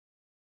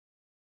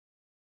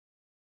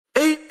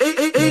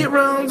8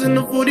 rounds in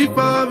the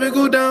 45, it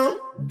go down.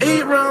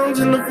 8 rounds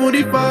in the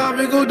 45,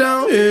 it go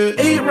down. Yeah.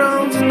 8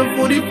 rounds in the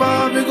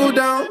 45, it go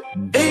down.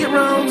 8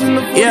 rounds in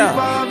the 45,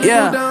 it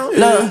go down. Yeah.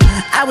 Look,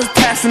 I was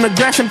passing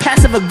aggression,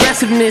 passive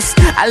aggressiveness.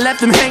 I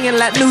left him hanging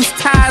like loose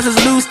ties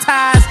is loose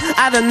ties.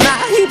 Either not,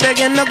 he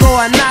begging to go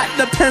or not.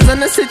 Depends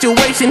on the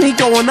situation, he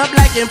going up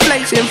like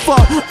inflation.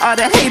 Fuck all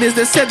the haters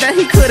that said that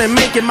he couldn't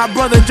make it. My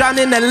brother drowned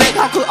in the lake,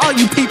 how could all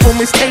you people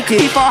mistake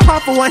it? He fought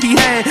hard for what he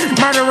had,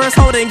 murderers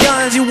holding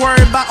guns. You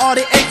worried about all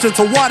the extra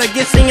till water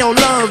gets in your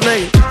lungs,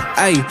 like.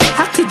 Hey,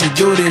 how could you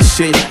do this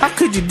shit? How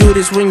could you do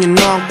this when you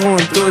know I'm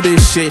going through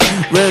this shit?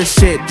 Real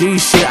shit, G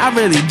shit, I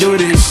really do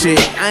this shit.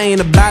 I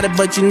ain't about it,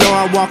 but you know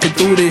I'm walking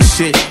through this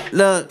shit.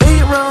 Look,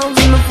 8 rounds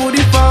in the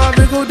 45,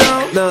 it go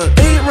down. Look,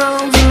 8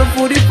 rounds in the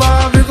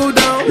 45, it go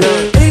down.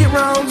 Look, 8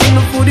 rounds in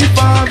the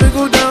 45, it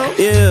go down.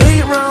 Yeah.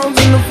 8 rounds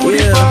in the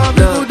 45,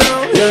 it go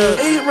down. Look.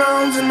 8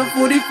 rounds in the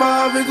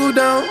 45, it go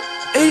down.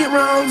 8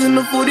 rounds in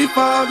the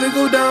 45, it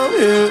go down.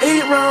 Yeah.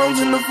 8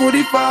 rounds in the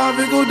 45,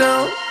 it go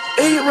down.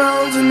 8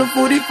 rounds in the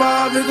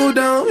 45, it go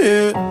down.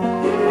 Yeah.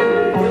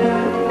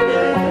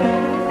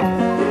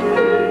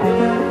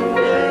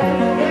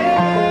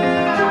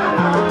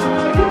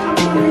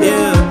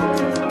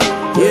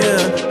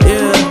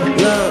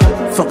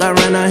 Fuck, I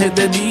ran, I hit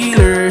the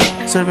dealer.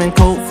 Serving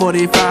coke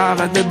 45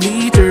 at the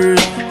bleachers.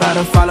 About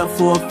to follow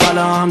for a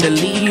follow, I'm the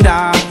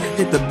leader.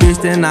 Hit the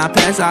bitch, then I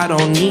pass, I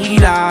don't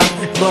need her.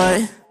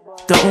 But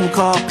don't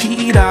call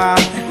Peter.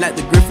 Like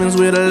the Griffins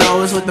with the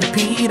lowest with the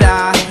Peter.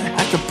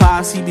 At the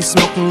posse, he be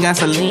smoking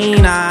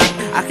gasoline. I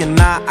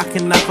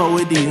cannot fuck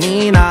with these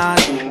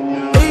Ninas.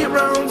 8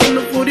 rounds in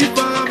the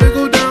 45, it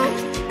go down.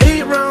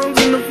 8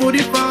 rounds in the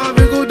 45,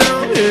 it go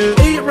down. Yeah.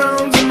 8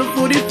 rounds in the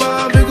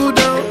 45, it go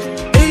down.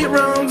 8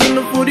 rounds in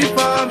the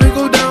 45, it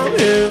go down.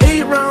 Yeah.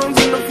 8 rounds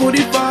in the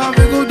 45,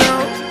 it go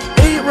down.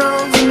 8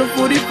 rounds in the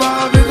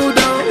 45, it go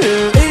down.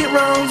 Yeah. 8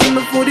 rounds in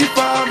the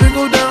 45, it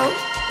go down.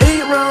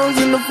 8 rounds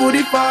in the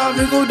 45,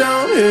 it go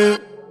down. Yeah.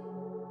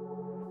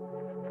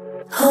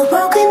 Oh,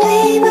 broken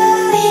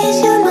neighbor,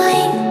 is your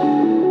mind?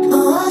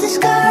 Oh, all the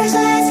scars,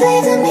 let's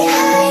leave them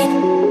behind.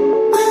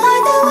 We'll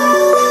light the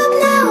world up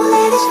now,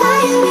 let this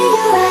fire in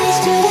your eyes.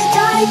 Through the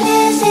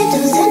darkness into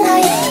the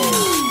night.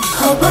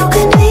 Oh,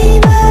 broken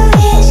neighbor,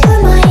 is your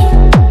mind?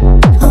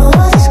 Oh,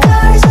 all the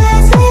scars,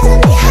 let's leave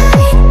them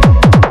behind.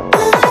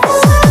 We'll light the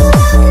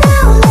world up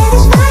now, let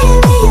this fire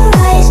in your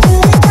eyes.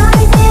 Through the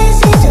darkness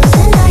into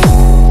the night.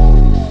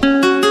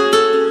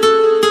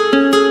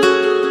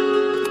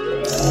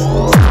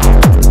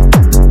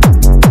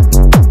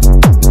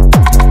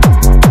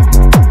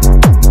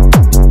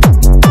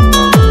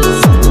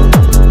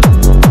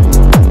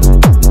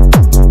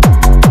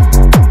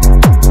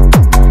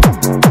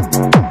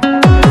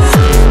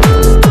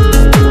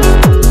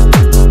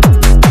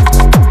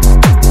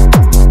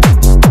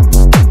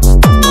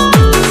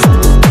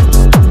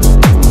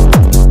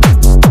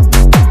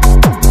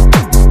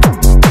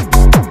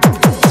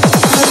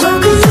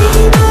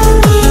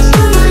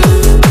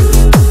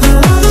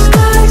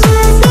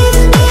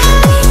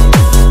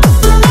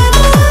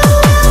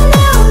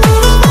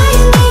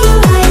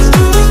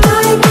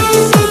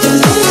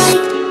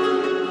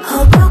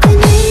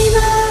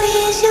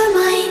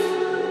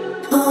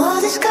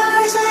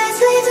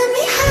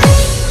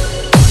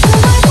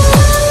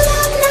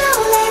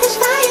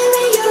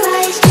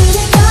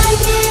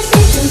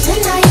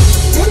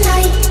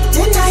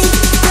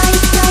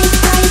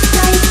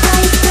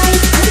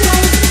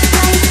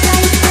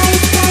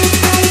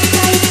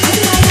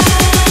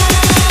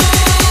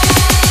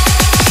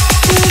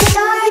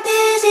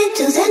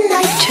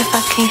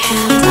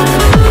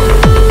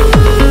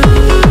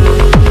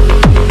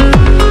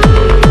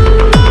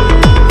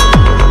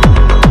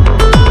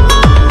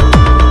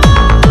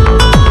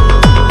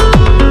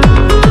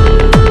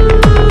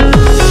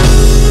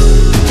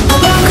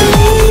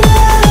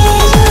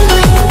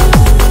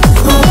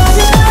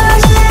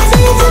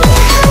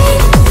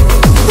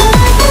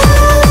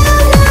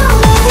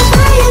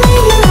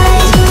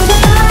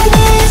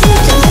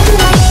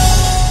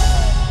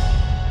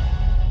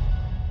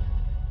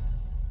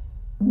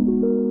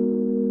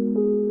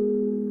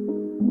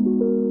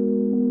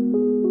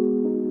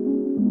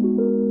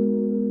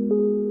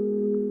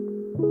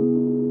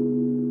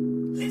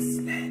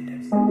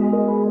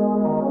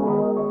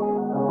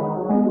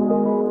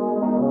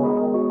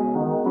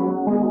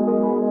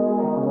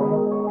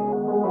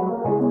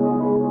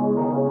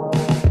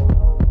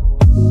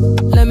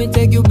 Let me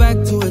take you back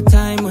to a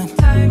time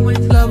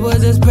when love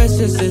was as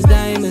precious as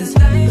diamonds,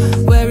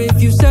 where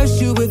if you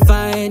search you would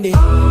find it.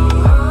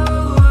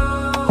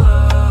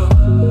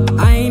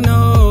 I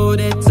know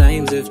that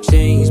times have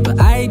changed, but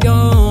I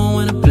don't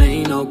wanna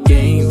play no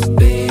games,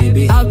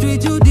 baby. I'll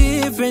treat you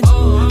different,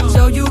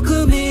 show you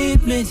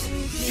commitment.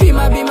 Be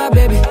my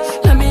baby,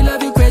 let me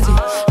love you crazy.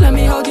 Let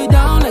me hold you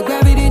down like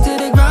gravity to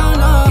the ground.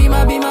 Oh, be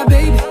my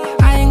baby,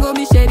 I ain't gonna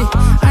be shady,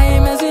 I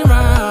ain't messing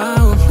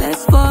around.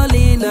 Let's fall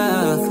in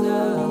love,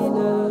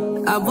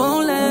 I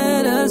won't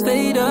let us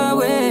fade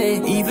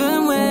away.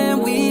 Even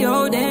when we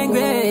old and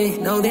gray,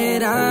 know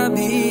that I'll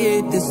be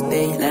here to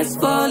stay. Let's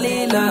fall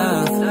in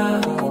love.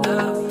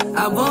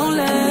 I won't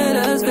let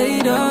us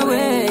fade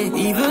away.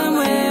 Even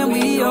when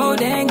we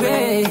old and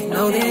gray,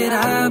 know that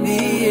I'll be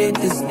here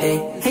to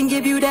stay. And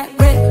give you that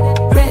red,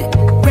 red,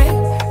 red,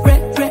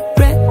 red, red,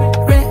 red,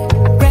 red,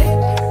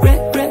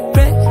 red, red,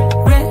 red,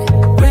 red, red,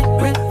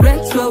 red, red,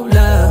 retro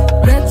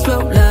love, retro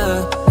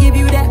love. Give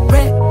you that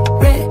red,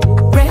 red,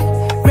 red,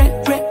 red,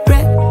 red,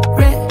 red,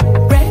 red,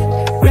 red,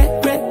 red,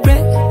 red,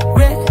 red,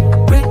 red,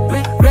 red,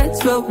 red,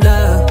 retro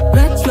love,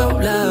 retro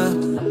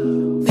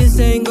love. This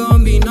ain't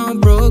gonna be no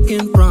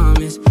broken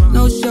promise.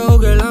 No show,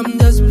 girl, I'm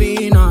just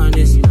being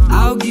honest.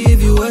 I'll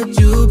give you what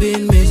you've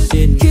been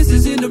missing.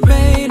 Kisses in the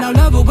rain, I'll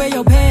love away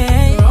your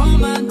pain.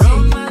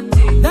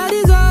 Romantic, that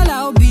is all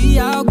I'll be,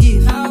 I'll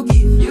give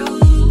you.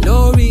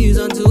 No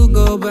reason to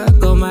go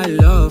back on my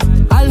love.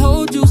 I'll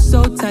hold you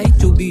so tight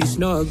to be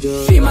snug,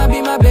 just be my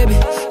baby.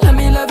 Let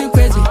me love you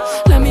crazy.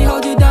 Let me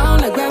hold you down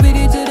like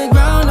gravity to the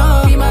ground.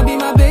 Oh, be my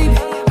baby.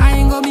 I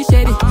ain't gonna be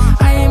shady,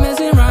 I ain't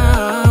messing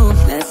around.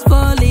 Let's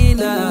fall in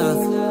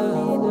love.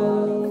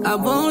 I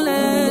won't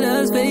let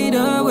us fade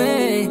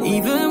away.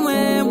 Even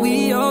when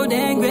we old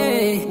and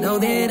gray, know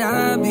that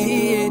I'll be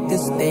here to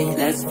stay.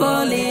 Let's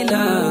fall in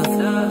love.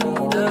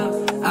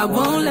 I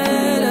won't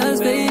let us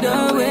fade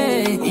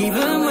away.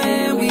 Even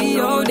when we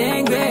old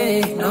and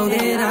gray, know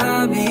that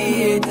I'll be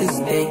here to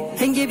stay.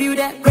 And give you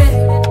that red,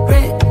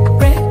 red,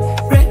 red,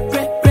 red,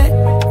 red, red,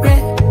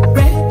 red,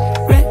 red,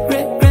 red,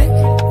 red,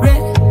 red,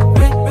 red,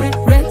 red, red,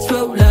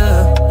 retro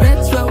love,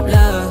 retro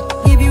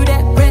love. Give you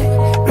that red,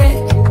 red,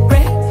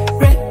 red,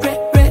 red, red,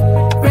 red,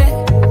 red, red,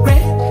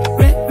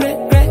 red, red,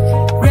 red,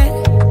 red,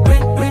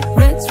 red, red,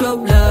 retro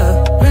love,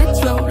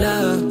 retro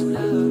love.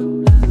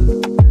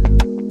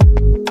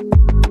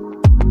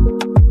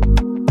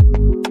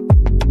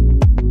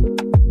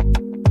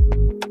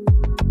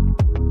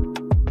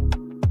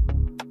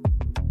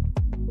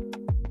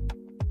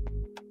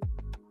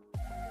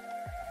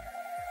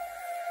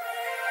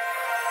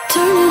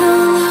 Turn it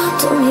all out,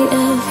 tell me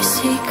every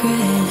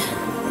secret.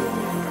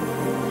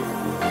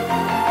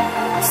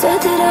 Said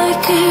that I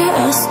care,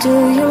 asked do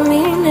you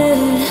mean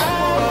it?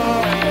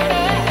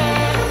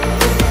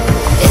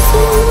 It's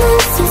been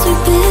months since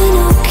we've been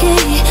up